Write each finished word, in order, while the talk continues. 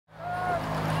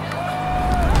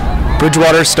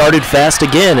Bridgewater started fast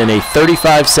again in a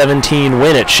 35-17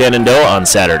 win at Shenandoah on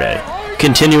Saturday,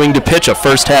 continuing to pitch a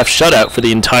first-half shutout for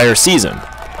the entire season.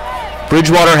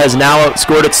 Bridgewater has now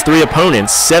outscored its three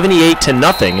opponents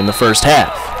 78-0 in the first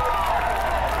half.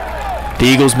 The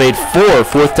Eagles made 4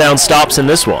 fourth-down stops in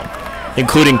this one,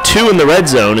 including 2 in the red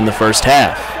zone in the first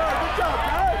half.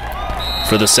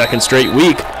 For the second straight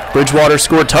week, Bridgewater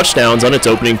scored touchdowns on its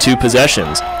opening 2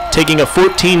 possessions, taking a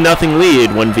 14-0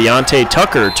 lead when Viante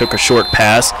Tucker took a short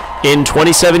pass in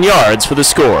 27 yards for the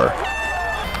score.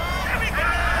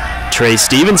 Trey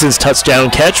Stevenson's touchdown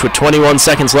catch with 21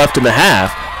 seconds left in the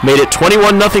half made it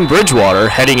 21-0 Bridgewater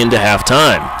heading into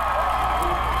halftime.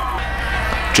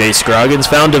 Jay Scroggins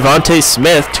found Devontae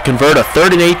Smith to convert a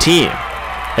 3rd and 18,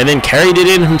 and then carried it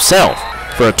in himself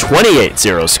for a 28-0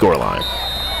 scoreline.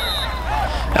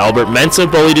 Albert Mensah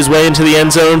bullied his way into the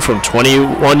end zone from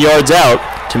 21 yards out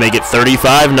to make it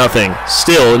 35-0,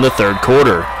 still in the third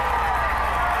quarter.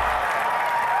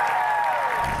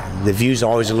 The view's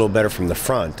always a little better from the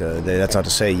front. That's not to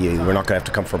say we're not going to have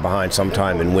to come from behind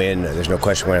sometime and win. There's no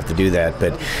question we're going to have to do that.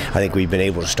 But I think we've been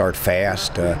able to start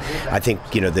fast. I think,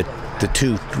 you know, the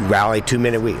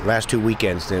last 2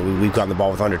 weekends, we've gotten the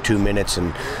ball with under 2 minutes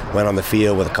and went on the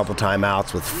field with a couple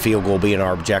timeouts, with field goal being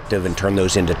our objective, and turned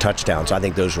those into touchdowns. I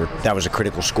think that was a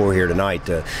critical score here tonight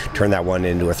to turn that one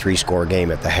into a 3-score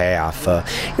game at the half.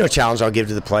 You know, challenge I'll give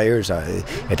to the players.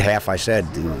 At half, I said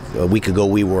a week ago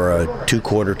we were a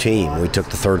 2-quarter team. We took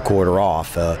the third quarter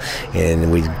off,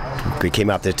 and we came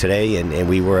out there today and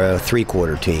we were a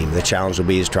 3-quarter team. The challenge will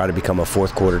be is try to become a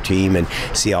 4th-quarter team and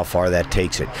see how far that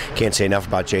takes it. Can't say enough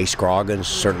about Jay Scroggins.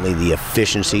 Certainly the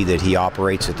efficiency that he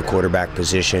operates at the quarterback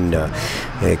position.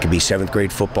 It could be 7th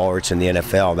grade football or it's in the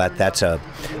NFL.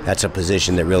 That's a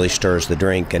position that really stirs the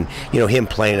drink. And you know, him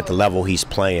playing at the level he's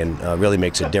playing really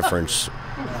makes a difference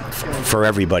for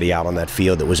everybody out on that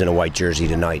field that was in a white jersey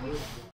tonight.